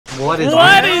What is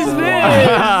What this? is this?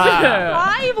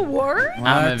 5 words? I'm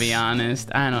gonna be honest.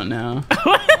 I don't know.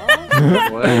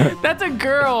 What? That's a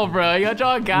girl, bro. You gotta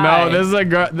draw a guy. No, this is a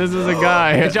girl. This is a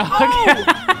guy. Draw a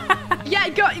guy. Yeah,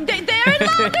 they're in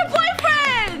love. They're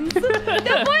boyfriends.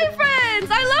 They're boyfriends.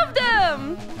 I love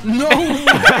them. No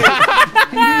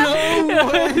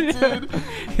way,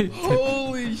 dude.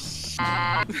 Holy shit.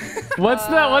 What's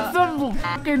the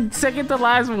fucking second to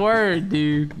last word,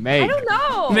 dude? I Make. don't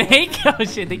know. Make? Oh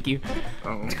shit, thank you.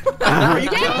 Oh.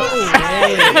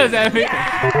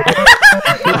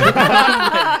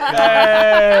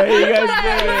 Hey, you guys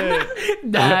did it.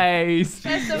 Nice.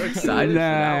 That's so cute.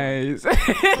 Nice.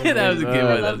 That was a good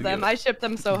I one. love them. I ship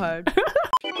them so hard.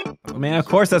 Man, of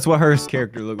course that's what her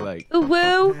character looked like. Ooh,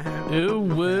 woo. Ooh,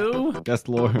 woo. That's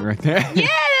Lauren right there. Yeah,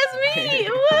 that's me.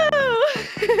 Woo.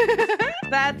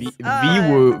 That's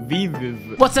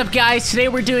V-woo. What's up, guys? Today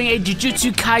we're doing a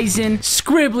Jujutsu Kaisen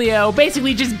Scriblio.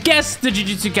 Basically, just guess the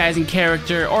Jujutsu Kaisen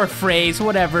character or phrase,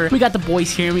 whatever. We got the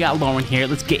boys here and we got Lauren here.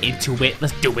 Let's get into it.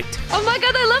 Let's do it. Oh my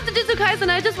god, I love the Jujutsu Kaisen.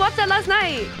 I just watched that last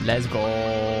night. Let's go.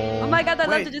 Oh my god, I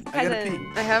love the Jujutsu I gotta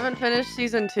Kaisen. I haven't finished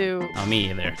season 2. Oh, me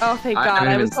either. Oh, thank I God. haven't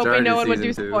I even was hoping no started one would do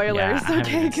season 2. spoilers. Yeah, I haven't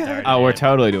Okay, even good. started. Oh, we're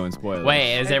totally doing spoilers.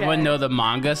 Wait, does Okay. everyone know the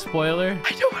manga spoiler?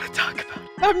 I don't want to talk about it.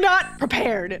 I'm not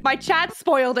prepared. My chat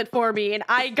spoiled it for me and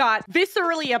I got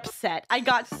viscerally upset. I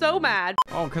got so mad.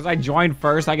 Oh, because I joined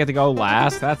first, I get to go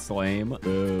last. That's lame.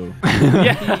 Boo.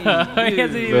 Yeah, he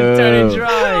hasn't even started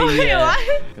drawing Wait, yet. what?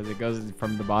 Because it goes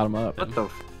from the bottom up. What the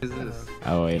f is this?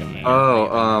 Oh, wait a minute. Oh,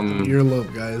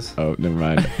 Earlobe, guys. Oh, never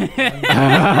mind.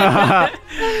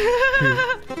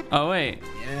 Oh, wait.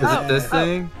 is it this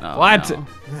thing? Oh, What? no.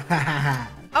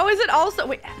 Oh, is it also?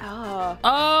 Wait. Oh.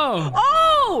 Oh.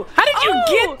 Oh! How did you Oh!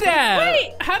 get that?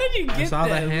 Wait. How did you get I saw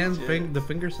that? the hands, the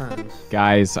finger signs.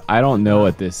 Guys, I don't know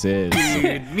what this is.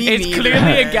 It's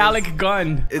clearly a Gallic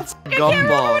gun. It's I can't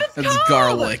remember gumball. what it's It's called.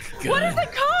 garlic. What is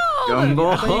it called? I thought you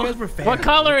Gumball? guys were fans. What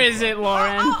color is it,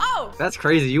 Lauren? Oh. That's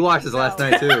crazy. You watched this last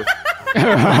night too.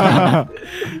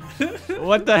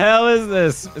 What the hell is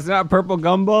this? It's not purple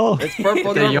gumball? It's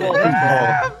purple The yarn gumball.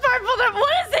 ball. Purple.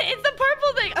 What is it? It's the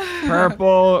purple thing.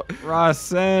 Purple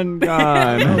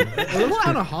Rasengan. It looks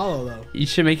kind of hollow, though. You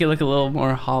should make it look a little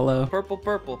more hollow. Purple,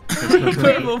 purple. Wait,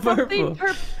 Purple, something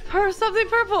something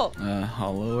purple.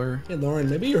 Hollower. Hey, Lauren,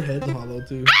 maybe your head's hollow,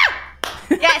 too.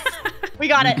 Yes, we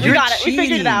got it. We You're got it. We figured it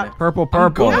cheating. out. Purple, I'm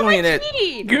purple. Googling it.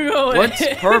 Cheating. Google it. What's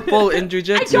purple in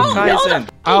Jujutsu don't know Kaisen?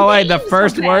 Oh, wait, the names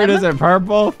first of word them. isn't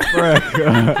purple? Frick.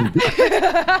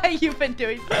 You've been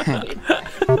doing something.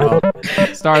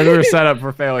 Sorry, we were set up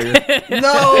for failure.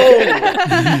 No!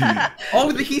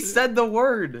 Oh, he said the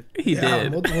word. He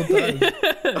did. Multiple times.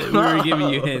 We were giving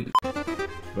you hints.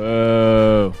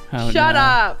 Boo. Oh, Shut no.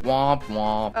 up. Womp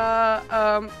womp.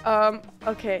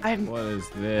 Okay. What is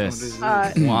this?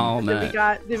 Then Walnut.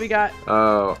 we got.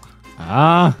 Oh.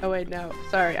 Ah, Oh wait, no.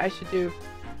 Sorry, I should do.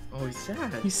 Oh, he's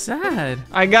sad. He's sad.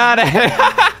 I got it.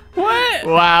 What?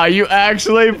 Wow, you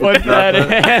actually put that in.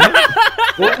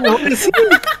 What is he?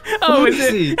 Oh, Who is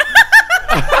it? he?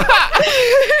 I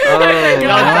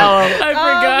Oh,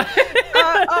 forgot.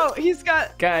 He's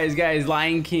got. Guys,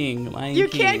 Lion King. Lion You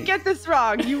King. can't get this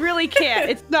wrong. You really can't.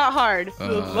 It's not hard.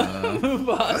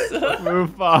 Mufasa.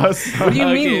 Mufasa. What do you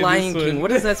Okay, mean, this Lion one. King?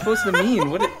 What is that supposed to mean?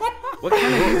 What kind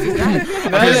of news is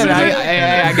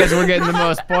that? I guess we're getting the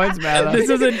most points, man. This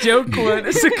is a joke one.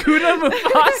 Sakuna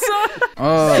Mufasa.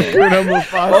 Oh. Sakuna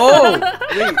Mufasa. Oh!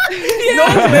 Wait. No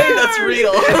way that's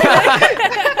real.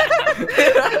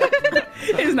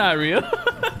 It's not real.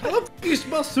 You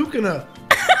smell Sukuna.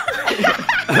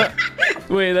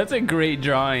 Wait, that's a great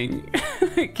drawing.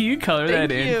 Can you color that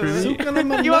Thank in you. for me? Sukuna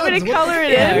my You want me to nuts. color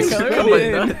it Yeah, in? color Oh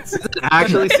it in.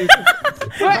 Actually,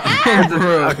 What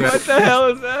the hell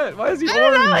is that? Why is he I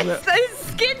don't know. orange? It's his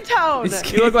skin tone.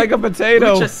 You look like a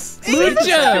potato. Just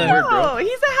Lucha. Oh,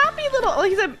 he's a happy little.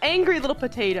 He's an angry little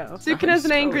potato. Sukuna's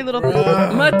an angry little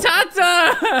potato.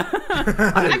 Matata.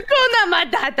 Hakuna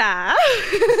Matata.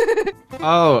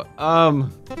 Oh,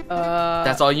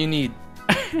 That's all you need.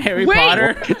 Harry Wait.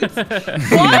 Potter. What?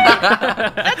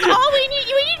 That's all we need.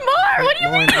 We need more. What do you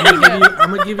Lauren, mean? I'm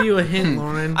gonna give you a hint,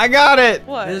 Lauren. I got it.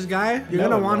 What? This guy, you're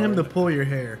gonna want him to pull your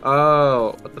hair.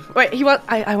 Oh. What the f Wait,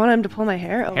 I want him to pull my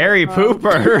hair. Oh, Harry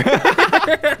Pooper.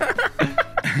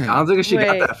 I don't think she Wait.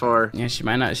 got that far. Yeah, she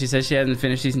might not. She says she hasn't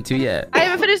finished season 2 yet. I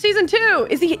haven't finished season 2.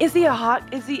 Is he a hot?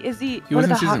 Is he He one was of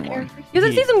the in season hot 1. characters? He was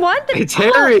in season 1. It's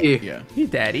Harry. Yeah. Hey,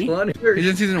 Daddy. He's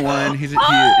in season 1. He's a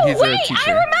Oh wait, teacher.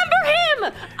 I remember him.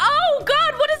 Oh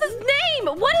God, what is his name?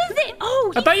 What is it?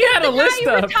 Oh, I thought you had the a list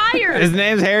guy who up. retired. His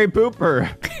name's Harry Pooper.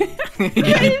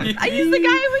 He's the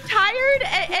guy who retired,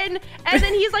 and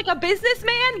then he's like a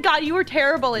businessman. God, you were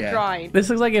terrible at drawing. This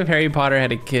looks like if Harry Potter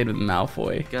had a kid with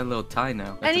Malfoy. Got a little tie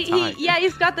now. And That's a tie.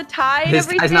 he's got the tie and His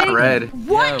everything. tie's not red.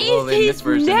 What Yeah, well, in is this his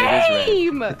version, it is red.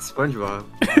 name? It's SpongeBob.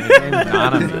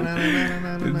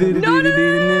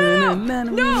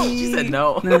 No. She said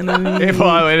no.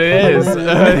 Well, it is. His name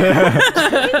was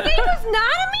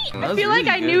Nanami? I That feel was like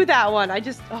I really knew good. that one. I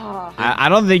just, oh. I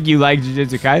don't think you like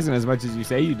Jujutsu Kaisen as much as you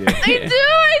say you do. I do.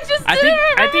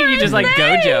 I think you just like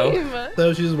Gojo.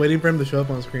 So she's waiting for him to show up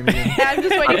on screen again. Yeah, I'm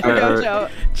just waiting for Gojo.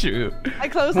 True. I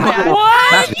closed my eyes.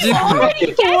 What? You already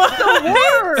guessed the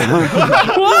word.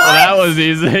 Well, that was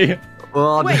easy.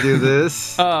 Well, I'll just do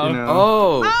this. Oh. You know.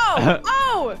 Oh.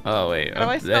 Oh wait, How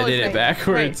do I I spell did his it name?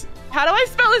 backwards. Wait, how do I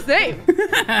spell his name? You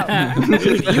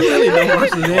really don't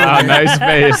watch the Wow, nice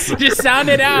face. Just sound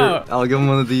it out. I'll give him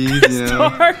one of these, you know.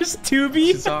 Stars to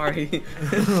be. Sorry.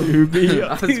 Tubi. I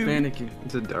was panicking.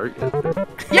 It's a dark.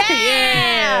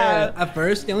 Yeah. At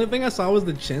first, the only thing I saw was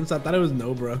the chin, so I thought it was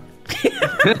Nobra.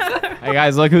 Hey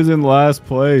guys, look who's in last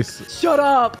place. Shut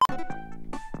up.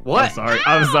 What?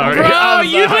 I'm sorry. Bro, I'm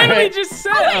you sorry. literally just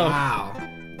said. Oh. Wow.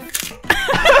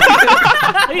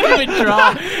 He didn't even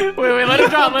draw. Wait, let him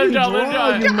draw. You're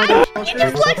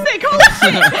dyslexic. Holy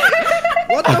shit.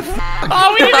 What the f? Oh,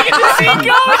 we didn't get to see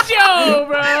Gojo,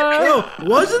 bro. Bro,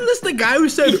 wasn't this the guy who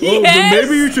said, oh, Yes. then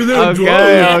maybe you should then draw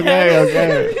it?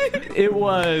 Okay. It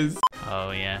was.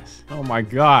 Oh yes. Oh my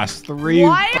gosh, 3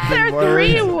 Why is there fucking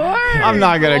 3 words. words? I'm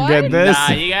not gonna What? get this.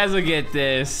 Nah, you guys will get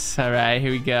this. All right,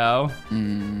 here we go.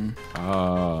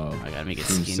 Oh, I gotta make it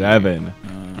skinny. 7.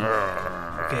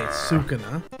 Okay, it's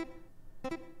Sukuna.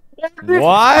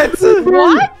 What?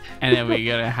 What? And then we're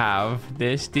gonna have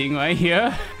this thing right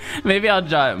here. Maybe I'll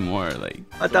draw it more like.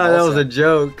 I thought that was a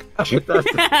joke. Hold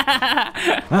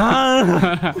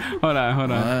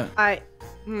on.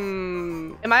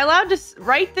 Am I allowed to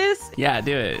write this? Yeah,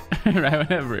 do it. Right,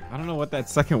 whatever. I don't know what that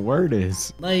second word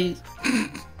is. Like,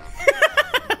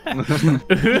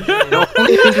 The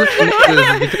only reason I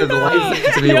know this is because the lights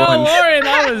seem to be Yo, one. Lauren,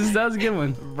 that was a good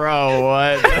one. Bro,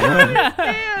 what?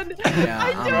 Man,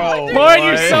 Lauren,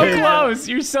 you're so close.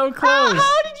 You're so close.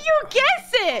 how did you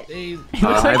guess it? they, He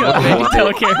looks like I a don't know Fairy why.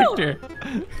 Tale character.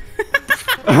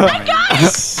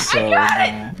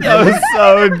 That was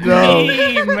so dumb.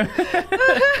 Meme.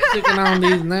 sticking on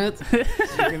these nuts.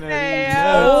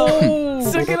 Oh,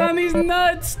 sucking on these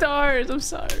nut stars. I'm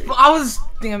sorry. I was.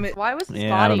 Damn it. Why was his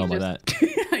Yeah, I body don't know about just...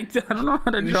 that. I don't know how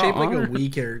to You're draw shaped like a arms.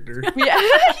 Wii character. Yeah, he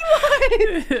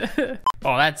was.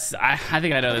 Oh, that's. I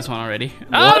think I know this one already.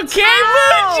 What? Okay,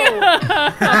 How? Mucha.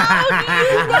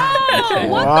 How do you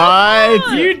know?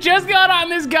 What? You just got on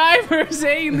this guy for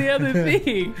saying the other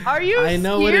thing. Are you I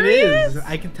know what it is.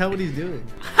 I can tell what he's doing.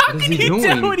 How What is can he you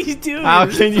tell doing? what he's doing? How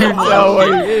can you tell what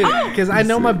it is? Because I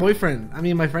know my boyfriend. I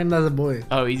mean, my friend has a boy.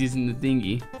 Oh, he's using the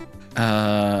thingy.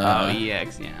 Oh,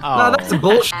 EX, yeah. No, that's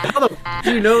bullshit. How the f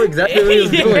do you know exactly what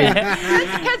he's doing?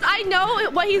 Because I know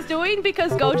what he's doing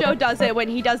because Gojo does it when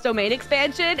he does domain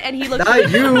expansion and he looks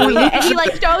Not you. and he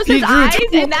like shows He his drew eyes 2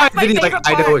 and that's my and he's favorite like,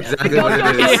 I know part. exactly what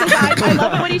Gojo it shows is. his eyes. I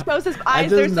love it when he shows his eyes.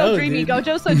 just They're so know, dreamy. dude.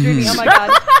 Gojo's so dreamy. Oh my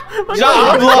god.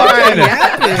 Job, Lauren.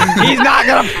 He's not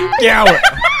gonna f out.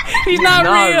 He's not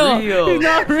Not real. real. He's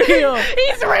not real.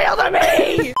 He's real to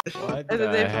me. What And then the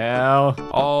they- hell?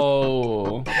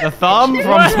 Oh. The thumb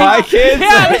from Spy Kids?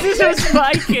 Yeah, this is from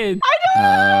Spy Kids. How do I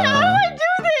do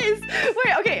this?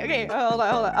 Wait, okay. Hold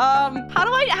on. How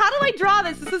do I draw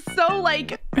this? This is so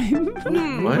like. We don't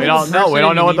know. We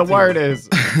don't know what the word is.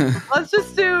 Let's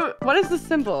just do. What does the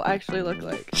symbol actually look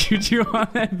like? Shoot you on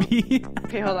that beat.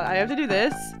 Okay, hold on. I have to do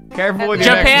this. Careful with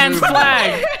your Japan's next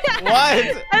flag. What?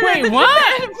 And then Wait, the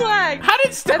what? Japan flag. How did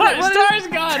And then what is- Stars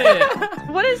got it?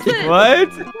 What is this?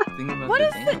 What? Think about What the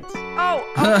is dance. it? Oh,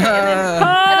 okay. And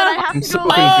then I have I'm to so go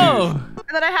like. Oh. And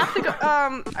then I have to go.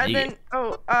 And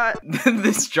then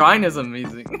This drawing is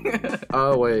amazing.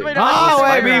 Oh, wait. Wait, Oh,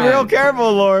 wait, be Spider-Man. real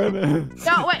careful, Lauren.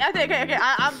 No, wait. Okay.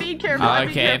 I'm being careful. I'm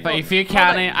being Okay, careful. if you're Hold on.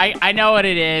 counting, I know what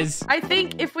it is. I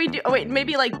think if we do. Oh wait,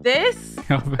 maybe like this.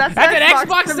 That's That's an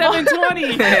Xbox symbol.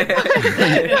 720.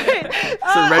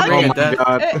 It's a red ring Oh of death. my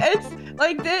god. It's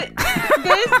like this,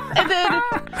 and then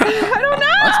I don't know.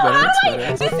 That's better, How that's do I-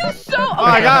 better, that's This is so. Okay,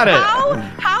 I got it.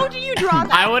 How do you draw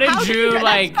that? I would've How do you drew, draw-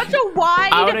 like- That's such a wide.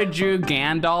 I would have drew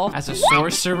Gandalf as a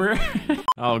sorcerer.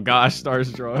 Oh gosh,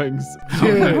 Stars drawings.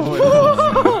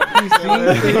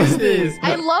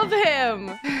 I love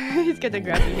him. He's got the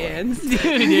grabby hands. Dude,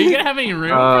 are you gonna have any room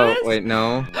for Oh, this? wait,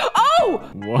 no. Oh,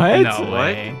 What? No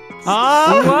way.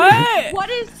 Huh? What? what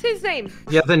is his name?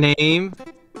 You have the name.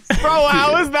 Bro,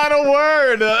 how is that a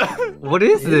word? What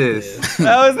is this?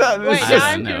 How is that? Wait, I now don't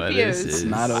I'm know what this confused. is.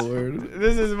 Not a word.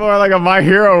 This is more like a My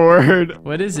Hero word.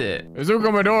 What is it? Izuku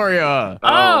Midoriya.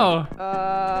 Oh.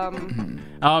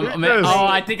 Yes. Oh,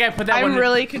 I think I put that one. I'm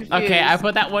really confused. Okay, I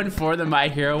put that one for the My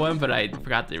Hero one, but I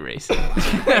forgot to erase it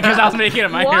because I was making a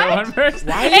My Hero What? one first.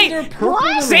 Why is Hey, there purple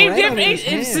and same red on difference.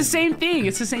 his It's the hand? same thing.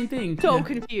 It's the same thing. So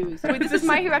confused. Wait, this is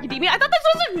My Hero Academia? I thought this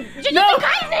was a Jujutsu No,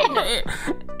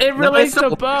 Kaisen! it relates it's to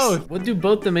not- both. What do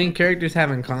both the main characters have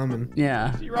in common?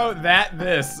 Yeah. She wrote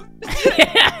this.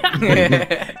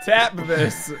 Tap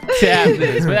this. Tap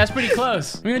this, but that's pretty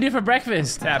close. What are you gonna do for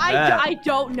breakfast? Tap that. I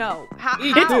don't know. How?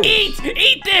 Eat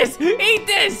this! Eat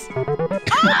this!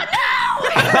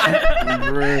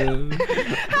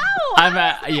 I'm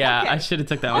at, yeah, I should have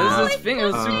took that It one was out. his finger.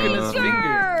 It was Sukuna's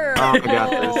finger. Oh, I got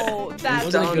this. Oh, that's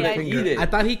Wasn't okay. gonna eat it. I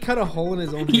thought he cut a hole in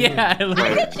his own hand. Yeah, I I look-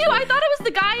 did too. I thought it was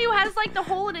the guy who has like the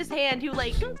hole in his hand who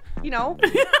like, you know.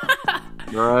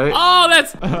 Right. Oh,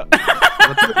 that's.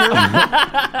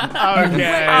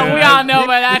 Okay. Oh, we all know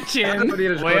by that chin.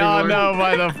 We all know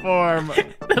by the form.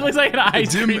 That looks like an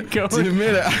ice cream cone.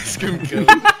 Two-minute ice cream cone.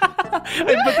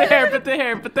 Hey, put the hair. With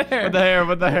the hair,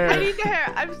 with the I hair. need the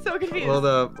hair. I'm so confused. Hold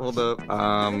up.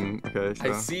 Okay.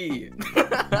 So. I see.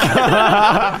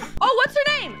 Oh, what's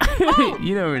her name? Oh,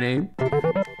 You know her name.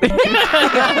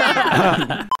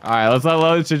 Alright, let's let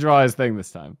Loach draw his thing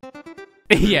this time.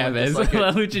 Yeah, man. Just like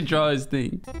Let Lucha draw his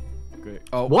thing.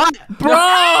 What? Bro!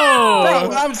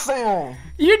 I'm saying.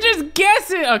 You're just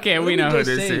guessing. Okay, we know who just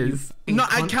this say you is. No,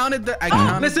 I counted the. I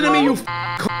counted. Listen to me, you.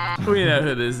 We know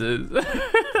who this is.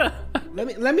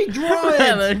 Let me draw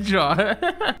it. Let's draw.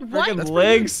 Freaking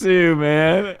Lightsu,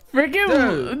 man.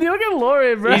 Freaking, look at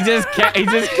Lauren, bro. He's just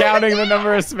counting the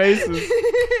number of spaces.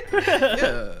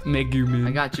 Megumin.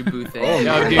 I got you, Booth.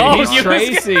 Yo, dude, Oh, he's you was-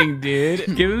 tracing, dude.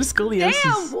 Give him scoliosis.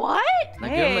 damn, what? Now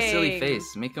give him a silly Dang.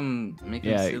 face. Make him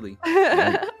Yeah. silly.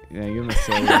 Yeah, give him a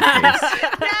silly face.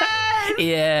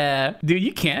 Yeah. Dude,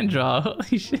 you can draw.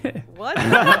 Holy shit. What?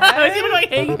 Does he look like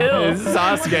Hank Hill? This is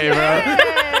Sasuke, bro.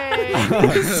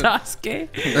 Sasuke.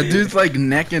 That dude's like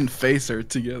neck and face are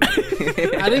together.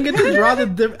 I didn't get to draw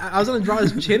the. I was gonna draw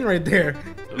his chin right there.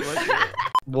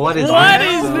 What is What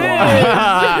this? is this?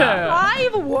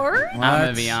 5 words? I'm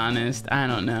gonna be honest. I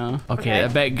don't know. Okay, I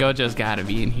bet Gojo's gotta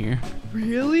be in here.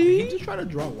 Really? Just try to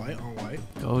draw white on white.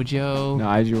 Gojo. No,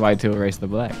 I drew white to erase the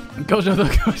black. Gojo, though.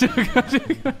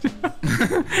 Gojo.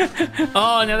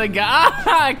 Oh, another guy.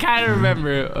 I kind of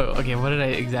remember. Oh, okay, what did I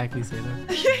exactly say there?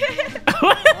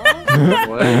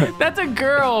 What? That's a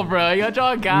girl, bro. You gotta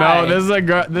draw a guy. No, this is a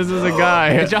girl. This is a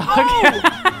guy. Draw a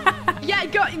guy. Yeah,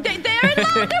 they're in love.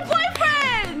 They're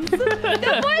boyfriends.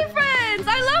 They're boyfriends.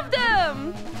 I love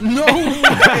them. No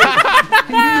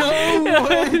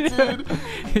way,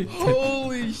 dude.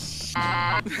 Holy shit.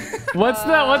 What's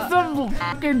the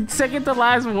fucking second to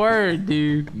last word,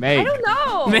 dude? I Make. don't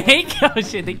know. Make. Oh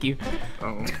shit, thank you.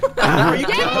 Oh. Was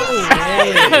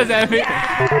that me?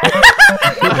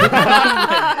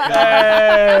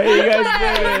 Hey, you guys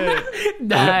did it.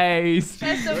 Nice.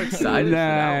 That's so Excited.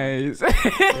 Nice.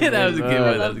 That was a good I one. That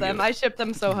was love a them. good I ship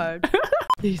them so hard.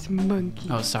 These monkeys.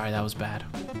 one. Oh, sorry, that was bad.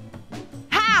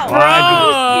 How? Bro!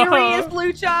 Are you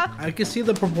serious, Lucha? I can see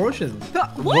the proportions.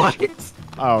 What?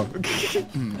 Oh.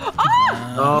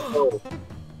 Oh.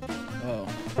 Oh.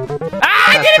 Ah,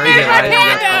 I didn't crazy. finish my I didn't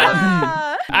panda!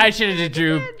 Uh, I should have just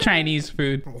drew Chinese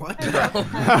food. What?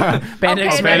 Panda Okay,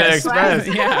 Express. Panda Express.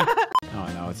 Yeah. Oh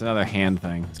no, it's another hand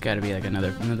thing. It's got to be like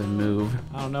another move.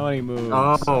 I don't know any moves.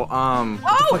 What the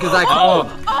fuck is that oh, called?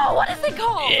 oh, what is it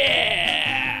called?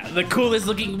 Yeah, the coolest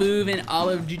looking move in all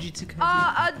of Jujutsu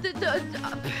Kaisen.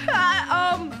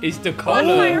 It's the What's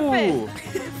color. Fire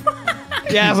Fist?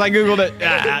 Yes, I googled it.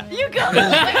 You go.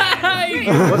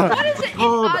 What is it?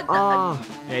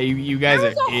 Yeah, you guys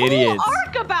There's a are whole idiots.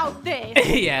 arc about this.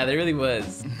 Yeah, there really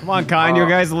was. Come on, Khan, your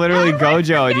guy's literally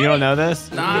Gojo, and you don't know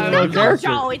this? Nah, It's not Little character.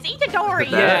 Gojo, it's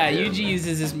Itadori. Yeah, Yuji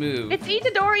uses this move. It's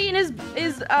Itadori and his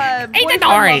Itadori. boyfriend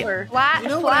lover. You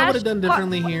know what I would have done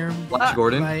differently here? Flash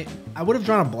Gordon? I would have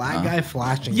drawn a black guy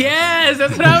flashing. Yes,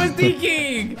 that's what I was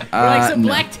thinking. Or like some no.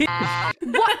 black tip.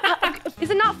 What? Is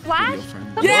it not Flash?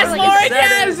 Something Yes, like Lauren, it's-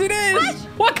 yes, it is.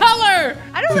 What color?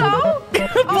 I don't know.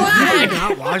 I did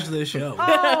not watch this show.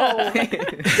 Oh.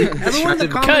 Everyone in the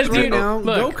Because, comments dude, right now,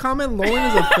 look. go comment Lauren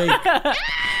is a fake.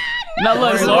 No,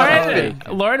 look, Lauren-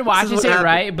 Lauren watches what it happened.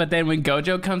 right, but then when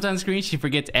Gojo comes on screen, she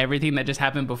forgets everything that just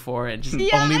happened before and just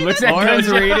Yeah, only I looks at Lauren's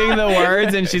Gojo. reading the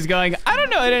words and she's going, I don't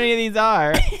know what any of these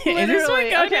are. Is this what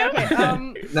Literally. Gojo?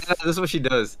 Okay. No, this is what she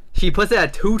does. She puts it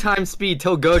at 2 times speed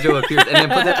till Gojo appears, and then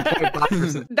puts it at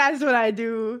 0.5%. That's what I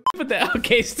do. Put the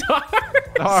okay star.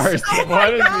 Stars.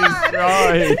 What is these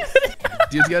drawings?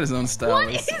 Dude's got his own What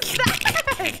stylist. is that?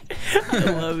 I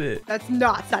love it. That's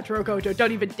not Satoru Gojo.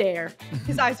 Don't even dare.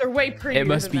 His eyes are way prettier. It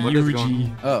must be than that. What is going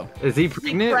Yuji. Oh. Is he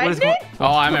pregnant? What is Pregnant? Oh,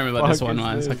 I remember what this fuck one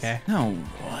is was. this? Okay. No.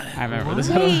 What? I remember this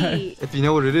one. Wait. If you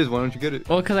know what it is, why don't you get it?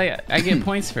 Well, because I get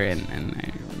points for it, and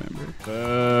I remember.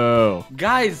 Oh.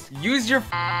 Guys, use your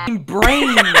f***ing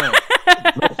brain. What?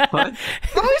 How are we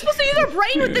supposed to use our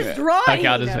brain with this drawing? Okay,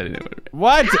 I'll just put it.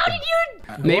 What? How did you?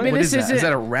 Maybe What this is that? isn't. Is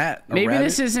that a rat? A maybe rabbit?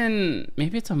 this isn't.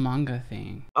 Maybe it's a manga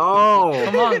thing. Oh.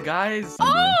 Come on, guys.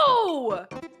 Oh!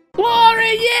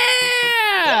 Lauren,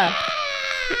 yeah!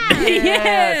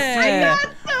 Yeah!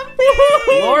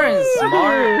 Lauren's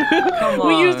smart. Come on.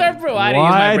 We used our brain. I didn't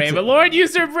use my What? brain, but Lauren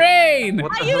used her brain.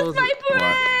 What the I hell used is my it?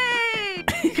 brain!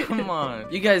 Come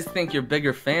on. You guys think you're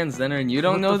bigger fans than her and you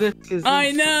don't know this? What is I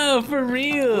this? know, for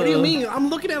real. What do you mean? I'm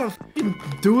looking at a fucking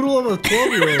doodle of a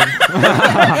 12-year-old.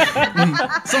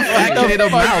 Some fat kid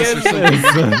of mouse or something.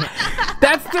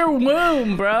 That's their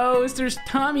womb, bro. It's their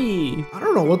tummy. I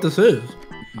don't know what this is.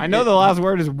 I know the last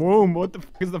word is womb. What the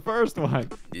fuck is the first one?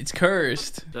 It's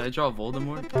cursed. Did I draw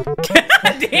Voldemort?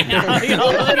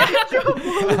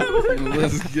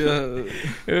 Let's go.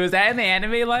 Was that in the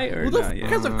anime light or Who the not fuck yet?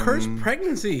 has a cursed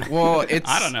pregnancy? Well, it's.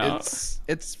 I don't know.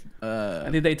 It's. I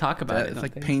think they talk about it. It's don't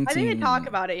like they? painting. I think they talk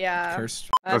about it, yeah.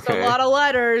 Cursed. That's Okay. a lot of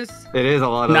letters. It is a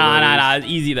lot of Nah. It's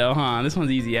easy though, huh? This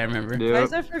one's easy. I remember. Yep.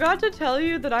 Guys, I forgot to tell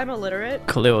you that I'm illiterate.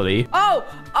 Clearly. Oh,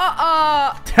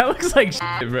 That looks like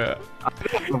shit, bro.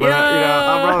 But, you know,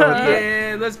 I'm wrong with it.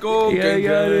 Yeah, let's go. Yeah, gang,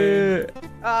 got gang. it.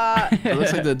 It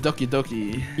looks like the Doki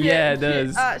Doki. Yeah, it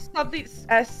does. Something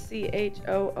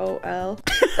SCHOOL.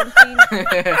 Something.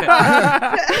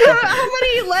 How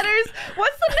many letters?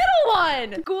 What's the middle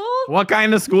one? School? What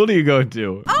kind of school do you go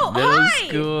to? Oh, Middle hi!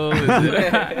 school. Is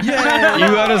it? Yeah. You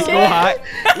go to school high?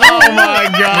 Oh my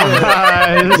gosh.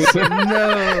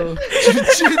 No.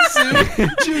 Jujutsu.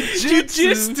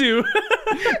 Jujutsu.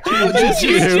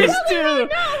 Jujutsu. Jujutsu.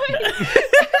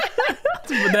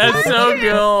 That's so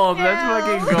gold. That's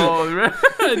fucking gold, bro.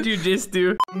 Jujutsu.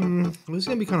 This is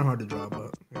gonna be kind of hard to draw,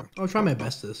 but yeah. I'll try my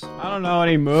bestest. I don't know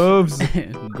any moves.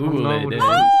 Google know it. what it then. is.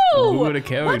 Google Oh! the What's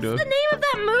character. the name of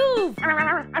that move?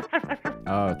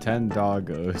 Oh, 10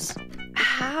 doggos.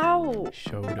 How?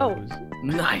 Shotos.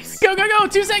 Nice. Go, go, go.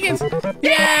 2 seconds.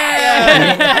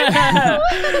 Yeah.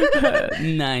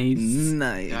 Nice.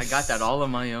 Nice. I got that all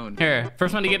on my own. Here,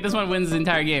 first one to get this one wins the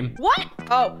entire game. What?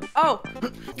 Oh.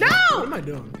 What No! am I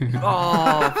doing?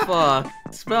 Oh, fuck.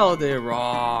 Spelled it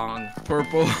wrong.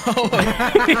 Purple.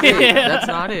 Wait, that's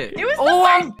not it. It was the Oh,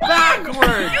 I'm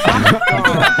backwards.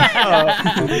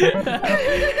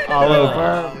 All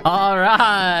over. All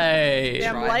right.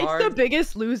 Damn, Try Light's hard. the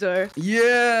biggest loser.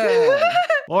 Yeah.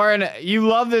 Lauren, you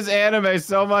love this anime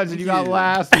so much and you got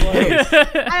last place.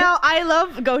 I love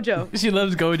Gojo. She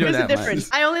loves Gojo There's a that much. difference.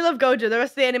 I only love Gojo. The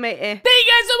rest of the anime, eh. Thank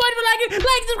you guys so much for liking,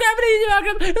 subscribe,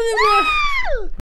 and